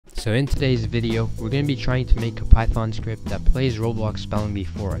So in today's video, we're going to be trying to make a Python script that plays Roblox spelling bee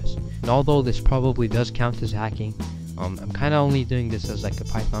for us. And although this probably does count as hacking, I'm kind of only doing this as like a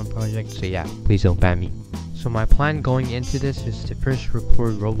Python project, so yeah, please don't ban me. So my plan going into this is to first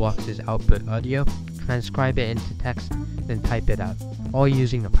record Roblox's output audio, transcribe it into text, then type it out, all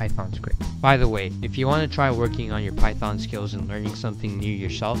using a Python script. By the way, if you want to try working on your Python skills and learning something new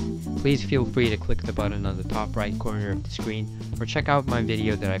yourself, please feel free to click the button on the top right corner of the screen, or check out my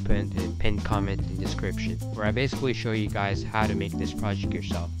video that I put in the pinned comment and description, where I basically show you guys how to make this project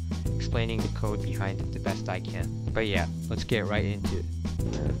yourself, explaining the code behind it the best I can. But yeah, let's get right into it.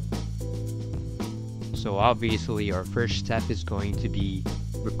 So obviously our first step is going to be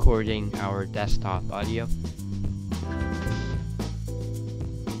recording our desktop audio.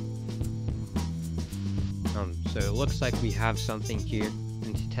 So it looks like we have something here,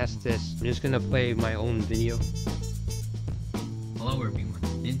 and to test this, I'm just gonna play my own video. Hello everyone,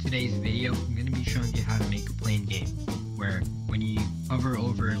 in today's video, I'm gonna be showing you how to make a plane game, where when you hover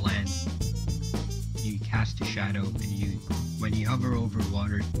over land, you cast a shadow, and when you hover over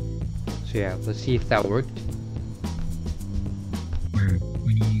water. So yeah, let's see if that worked. Where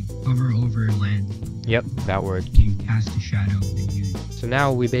when you hover over land, yep, that worked. You cast a shadow, and So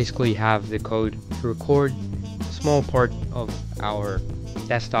now we basically have the code to record small part of our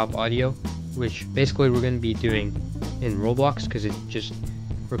desktop audio, which basically we're going to be doing in Roblox because it just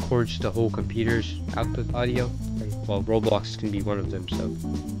records the whole computer's output audio, and well, Roblox can be one of them. So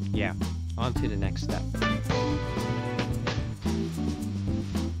yeah, on to the next step.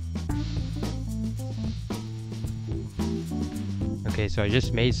 Okay, so I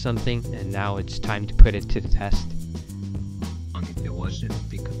just made something and now it's time to put it to the test. If it wasn't,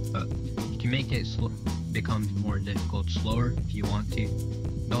 because you can make it become more difficult slower if you want to,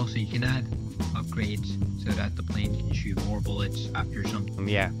 and also you can add upgrades so that the plane can shoot more bullets after something.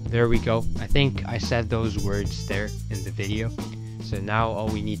 Yeah, there we go. I think I said those words there in the video. So now all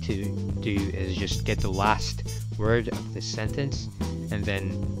we need to do is just get the last word of the sentence and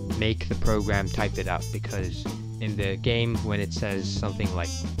then make the program type it out, because in the game when it says something like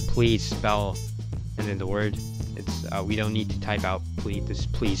please spell and then the word, it's we don't need to type out this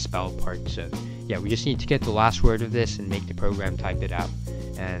please spell part. So yeah, we just need to get the last word of this and make the program type it out,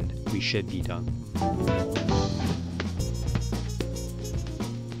 and we should be done.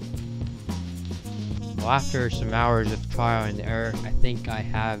 Well, after some hours of trial and error, I think I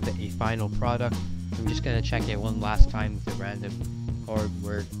have a final product. I'm just gonna check it one last time with a random hard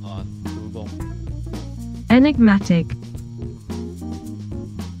word on Google. Enigmatic.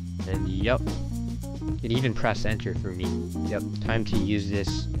 And yep, it even pressed enter for me. Yep, time to use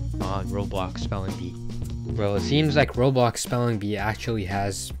this on Roblox Spelling Bee. Well, it seems like Roblox Spelling Bee actually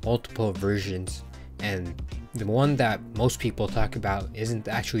has multiple versions, and the one that most people talk about isn't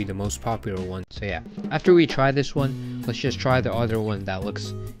actually the most popular one. So yeah, after we try this one, let's just try the other one that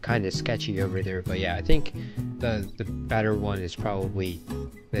looks kind of sketchy over there. But yeah, I think the better one is probably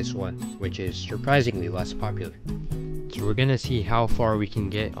this one, which is surprisingly less popular. So we're gonna see how far we can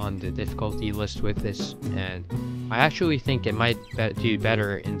get on the difficulty list with this, and I actually think it might do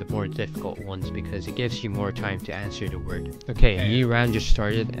better in the more difficult ones because it gives you more time to answer the word. Okay, a new round just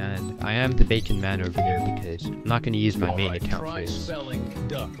started, and I am the bacon man over there because I'm not going to use my main account for this.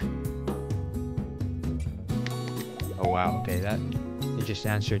 Oh wow, okay, that it just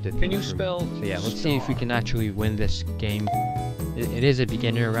answered the thing. Can you spell? So yeah, let's see if we can actually win this game. It is a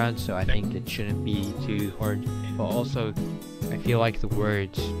beginner round, so I think it shouldn't be too hard, but also I feel like the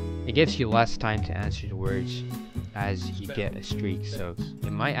words, it gives you less time to answer the words as you get a streak, so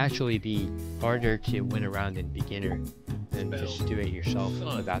it might actually be harder to win a round in beginner than just do it yourself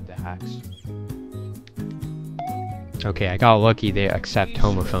without the hacks. Okay, I got lucky they accept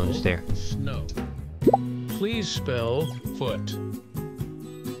homophones there. Snow. Please spell foot.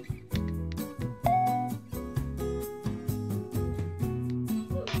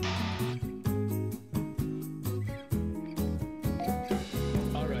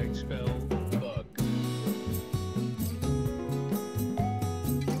 Alright, spell bug.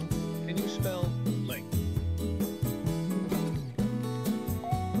 Can you spell link?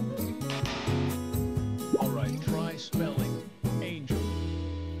 Alright, try spelling angel.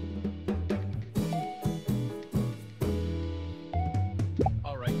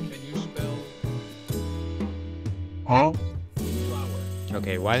 Alright, can you spell huh? flower?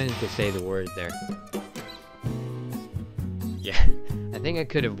 Okay, why didn't it say the word there? Yeah, I think I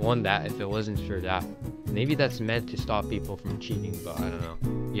could have won that if it wasn't for that. Maybe that's meant to stop people from cheating, but I don't know.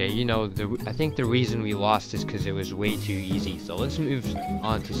 Yeah, you know, I think the reason we lost is because it was way too easy. So let's move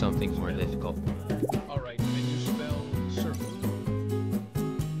on to something more difficult. Alright, can you spell circle?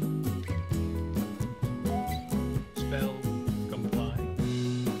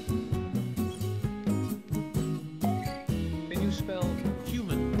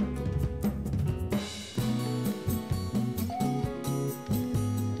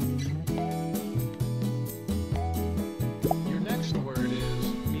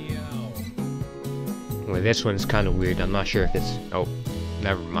 this one's kind of weird. I'm not sure if it's... Oh,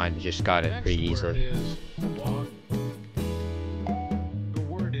 never mind. Just got it pretty Next word easily. is log. The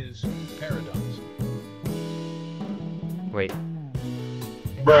word is paradox. Wait.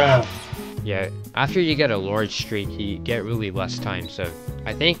 Bruh. Yeah, after you get a large streak, you get really less time. So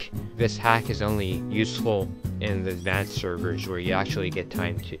I think this hack is only useful in the advanced servers where you actually get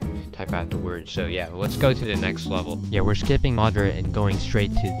time to type out the word. So yeah, let's go to the next level. Yeah, we're skipping moderate and going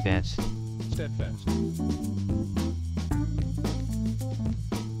straight to advanced. Steadfast.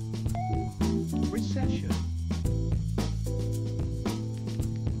 Recession.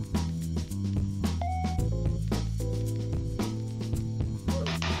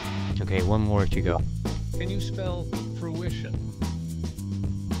 Okay, one more to go. Can you spell fruition?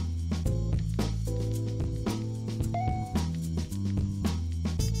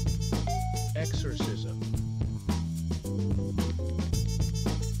 Exorcism.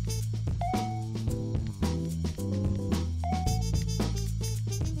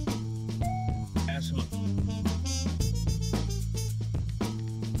 Asthma.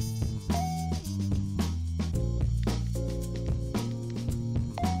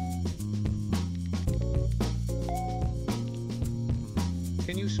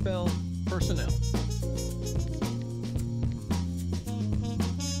 Can you spell personnel?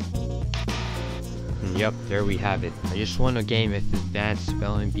 Yep, there we have it. I just won a game with advanced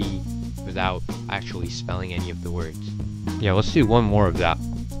spelling bee without actually spelling any of the words. Yeah, let's do one more of that.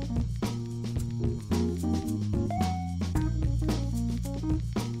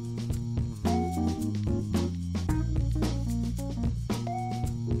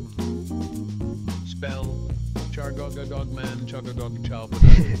 Spell Chargogagogman Chogagog Chow.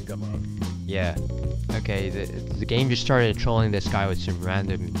 Yeah. Okay, the game just started trolling this guy with some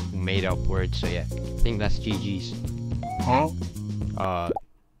random made-up words, so yeah. I think that's GG's. Huh?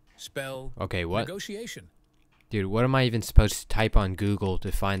 Spell Okay, what? negotiation. Dude, what am I even supposed to type on Google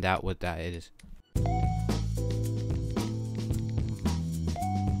to find out what that is?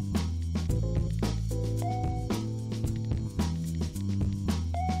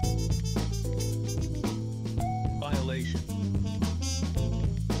 Violation.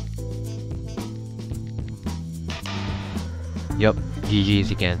 Yup, GG's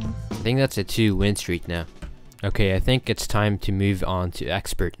again. I think that's a 2-win streak now. Okay, I think it's time to move on to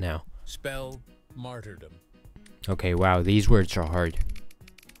expert now. Spell martyrdom. Okay, wow, these words are hard.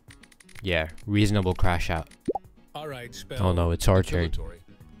 Yeah, reasonable crash out. Alright, spell Oh no, it's our turn. depilatory.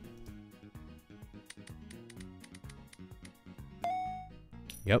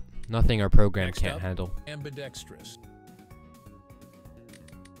 Yep, nothing our program Next can't up, handle. ambidextrous.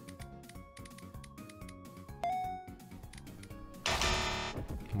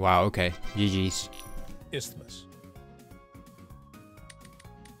 Wow, okay, GG's. Isthmus.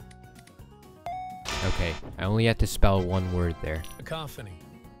 Okay, I only had to spell one word there. Cacophony.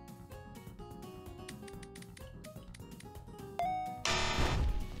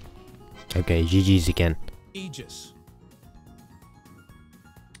 Okay, GG's again. Aegis.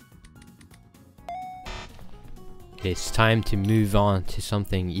 It's time to move on to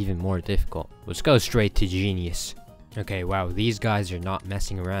something even more difficult. Let's go straight to genius. Okay, wow, these guys are not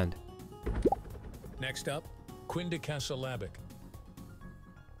messing around. Next up, quindecasyllabic.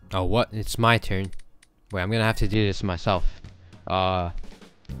 Oh, what? It's my turn. Wait, I'm gonna have to do this myself.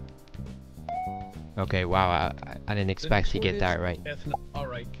 Okay, wow, I didn't expect to get that right.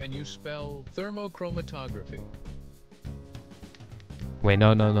 Alright, can you spell thermochromatography? Wait,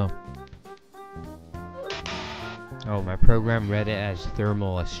 no. Oh, my program read it as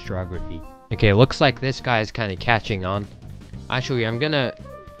thermal astrography. Okay, looks like this guy is kind of catching on. Actually, I'm gonna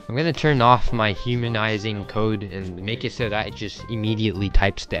turn off my humanizing code and make it so that it just immediately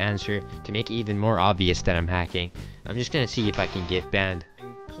types the answer to make it even more obvious that I'm hacking. I'm just gonna see if I can get banned.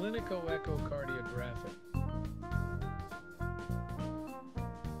 Clinico-echocardiographic.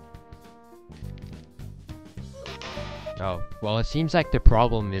 Oh, well, it seems like the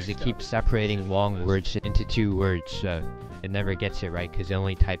problem is it keeps separating long words into 2 words, so it never gets it right because it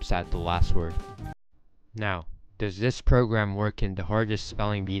only types out the last word. Now, does this program work in the hardest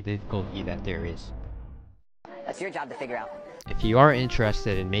spelling bee difficulty that there is? That's your job to figure out. If you are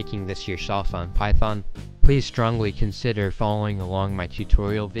interested in making this yourself on Python, please strongly consider following along my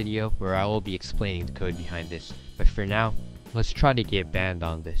tutorial video where I will be explaining the code behind this. But for now, let's try to get banned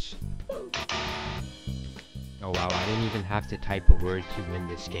on this. Oh wow, I didn't even have to type a word to win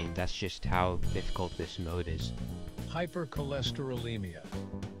this game. That's just how difficult this mode is. Hypercholesterolemia.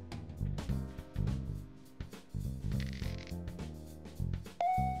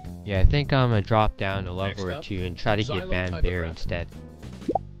 Yeah, I think I'm gonna drop down a level Next or up, 2 and try to get banned there instead.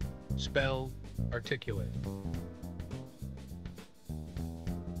 Spell Articulate.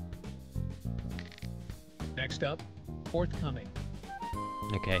 Next up, forthcoming.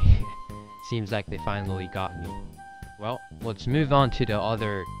 Okay, seems like they finally got me. Well, let's move on to the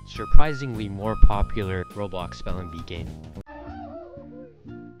other, surprisingly more popular Roblox spelling bee game.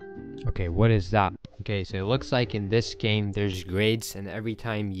 Okay, what is that? Okay, so it looks like in this game there's grades, and every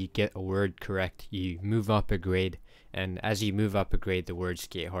time you get a word correct, you move up a grade, and as you move up a grade, the words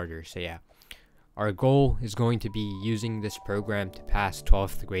get harder. So yeah, our goal is going to be using this program to pass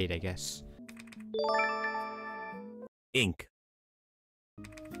 12th grade, I guess. Ink.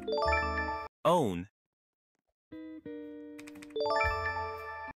 Own.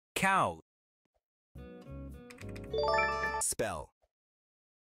 Cow. Spell.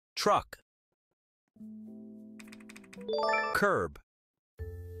 Truck. Curb.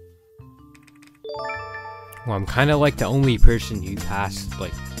 Well, I'm kind of like the only person who passed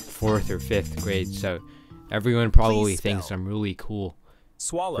like 4th or 5th grade, so everyone probably thinks I'm really cool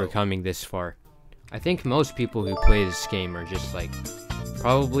Swallow. for coming this far. I think most people who play this game are just like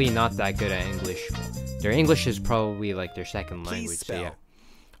probably not that good at English. Their English is probably like their second language, so yeah.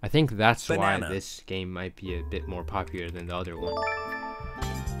 I think that's Banana. why this game might be a bit more popular than the other one.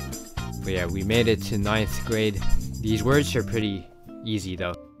 But yeah, we made it to 9th grade. These words are pretty easy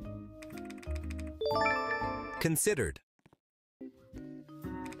though. Considered.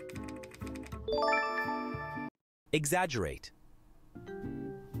 Exaggerate.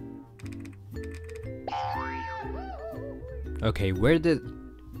 Okay, where did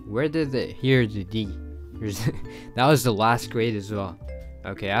the here the D? That was the last grade as well.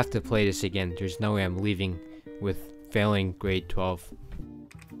 Okay, I have to play this again. There's no way I'm leaving with failing grade 12.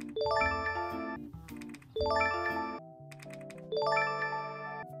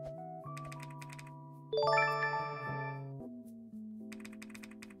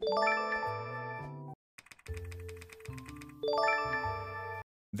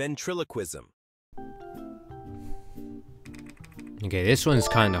 Ventriloquism. Okay, this one's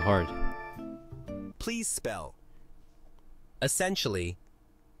kind of hard. Please spell. Essentially.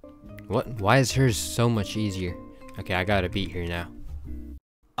 What? Why is hers so much easier? Okay, I got a beat here now.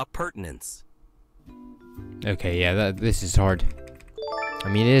 Appurtenance. Okay, yeah, this is hard. I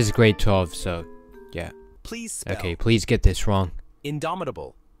mean, it is grade 12, so yeah. Please spell. Okay, please get this wrong.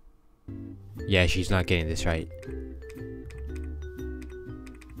 Indomitable. Yeah, she's not getting this right.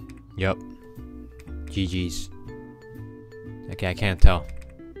 Yup. GG's. Okay, I can't tell.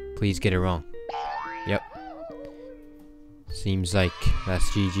 Please get it wrong. Yep. Seems like that's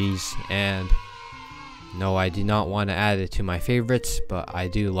GG's, and no, I do not want to add it to my favorites, but I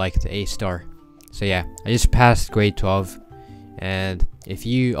do like the A star. So yeah, I just passed grade 12, and if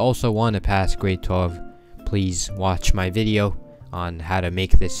you also want to pass grade 12, please watch my video on how to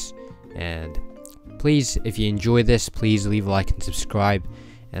make this, and please, if you enjoy this, please leave a like and subscribe,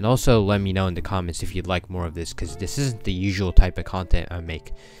 and also let me know in the comments if you'd like more of this, because this isn't the usual type of content I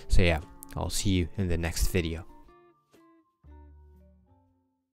make. So yeah, I'll see you in the next video.